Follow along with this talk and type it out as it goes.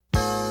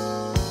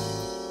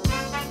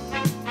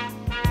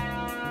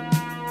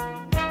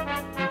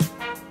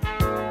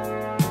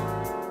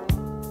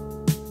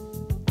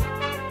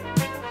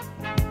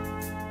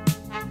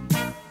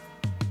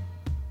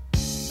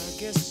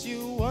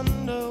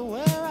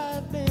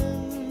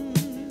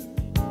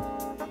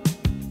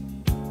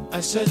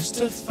search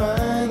to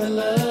find the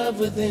love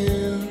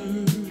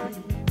within.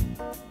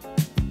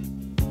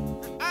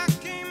 I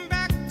came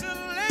back to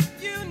let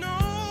you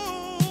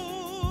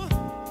know,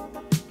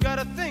 got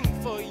a thing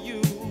for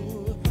you,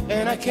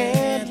 and I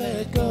can't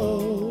let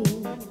go.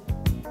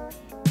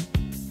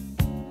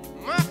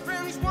 My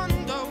friends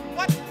wonder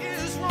what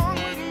is wrong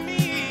with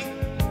me.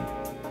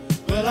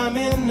 Well, I'm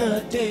in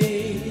the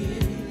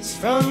daze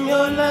from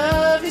your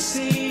love, you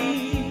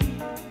see.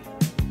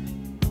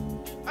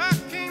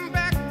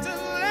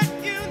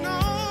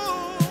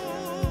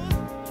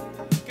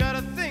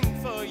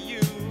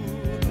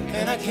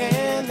 And I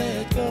can't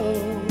let go.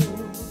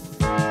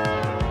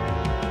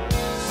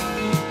 Some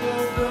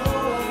people go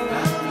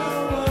around the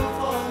world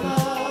for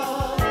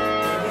love,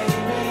 but they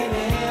may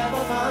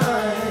never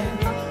find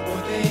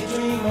what they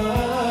dream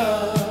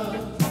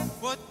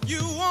of. What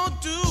you won't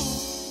do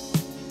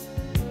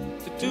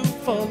to do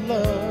for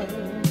love.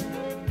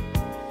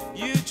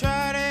 You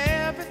tried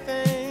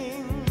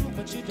everything,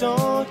 but you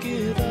don't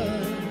give up.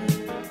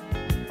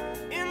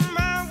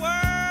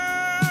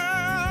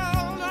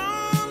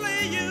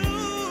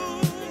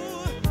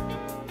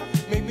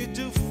 Make me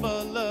do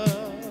for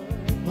love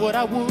what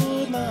I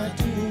would not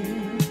do.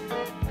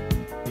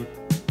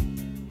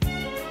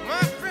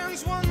 My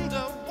friends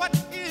wonder what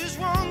is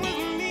wrong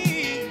with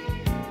me.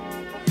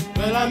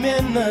 Well, I'm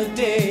in the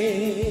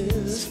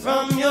daze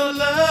from your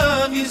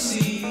love, you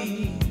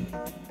see.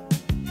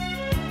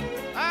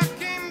 I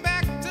came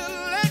back to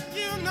let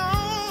you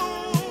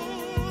know,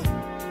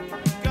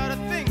 got a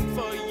thing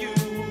for you,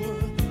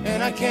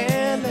 and I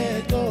can't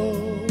let go.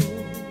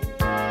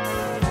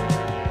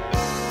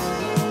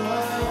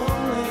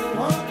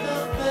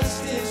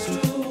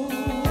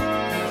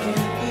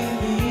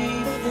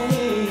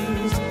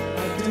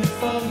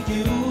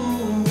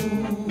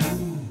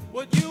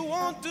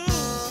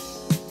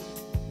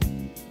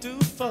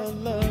 For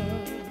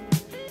love,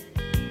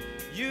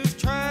 you've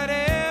tried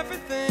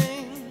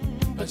everything,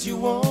 but you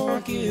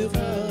won't give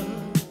up.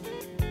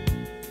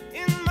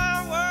 In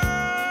my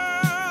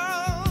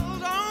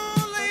world,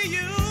 only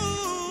you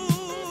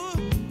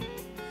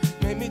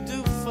made me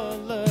do for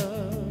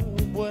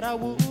love what I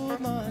would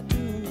not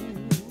do.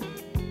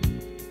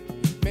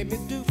 Made me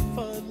do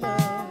for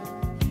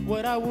love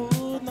what I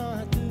would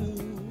not do.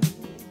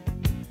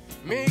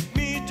 Make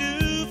me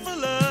do for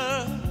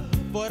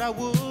love what I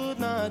would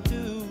not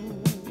do.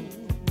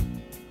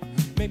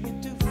 Make me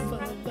do